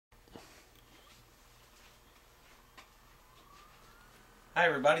Hi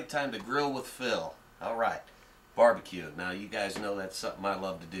everybody, time to grill with Phil. Alright, barbecue. Now you guys know that's something I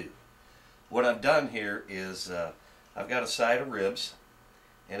love to do. What I've done here is I've got a side of ribs,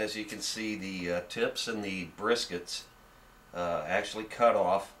 and as you can see the tips and the briskets actually cut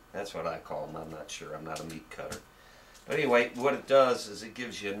off. That's what I call them. I'm not sure. I'm not a meat cutter. But anyway, what it does is it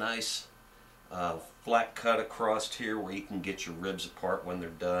gives you a nice flat cut across here where you can get your ribs apart when they're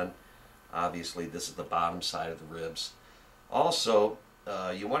done. Obviously this is the bottom side of the ribs. Also,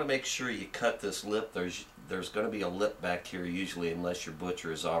 you want to make sure you cut this lip. There's going to be a lip back here usually, unless your butcher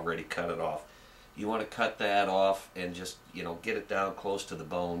has already cut it off. You want to cut that off and just get it down close to the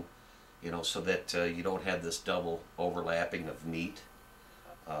bone, so that you don't have this double overlapping of meat,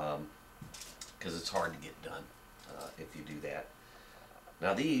 because it's hard to get done if you do that.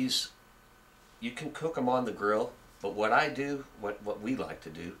 Now these, you can cook them on the grill, but what I do, what we like to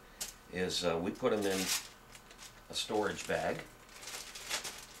do, is we put them in a storage bag,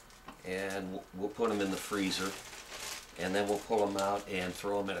 and we'll put them in the freezer, and then we'll pull them out and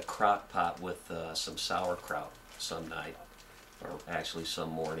throw them in a crock pot with some sauerkraut some night, or actually some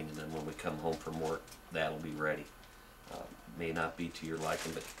morning, and then when we come home from work that'll be ready. May not be to your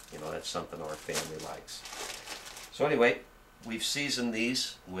liking, but that's something our family likes. So anyway, we've seasoned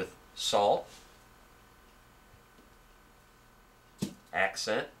these with salt,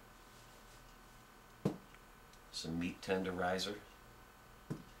 accent, some meat tenderizer,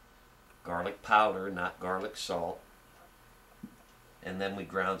 garlic powder, not garlic salt, and then we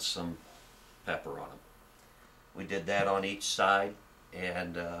ground some pepper on them. We did that on each side,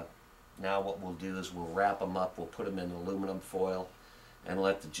 and now what we'll do is we'll wrap them up. We'll put them in aluminum foil and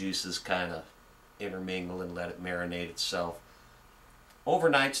let the juices kind of intermingle and let it marinate itself.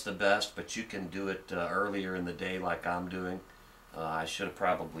 Overnight's the best, but you can do it earlier in the day like I'm doing. I should have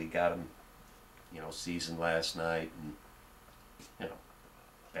probably got them seasoned last night, and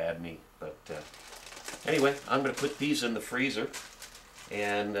bad me. But anyway, I'm going to put these in the freezer,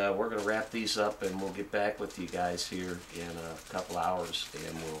 and we're going to wrap these up, and we'll get back with you guys here in a couple hours,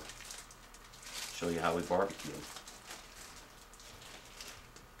 and we'll show you how we barbecue them.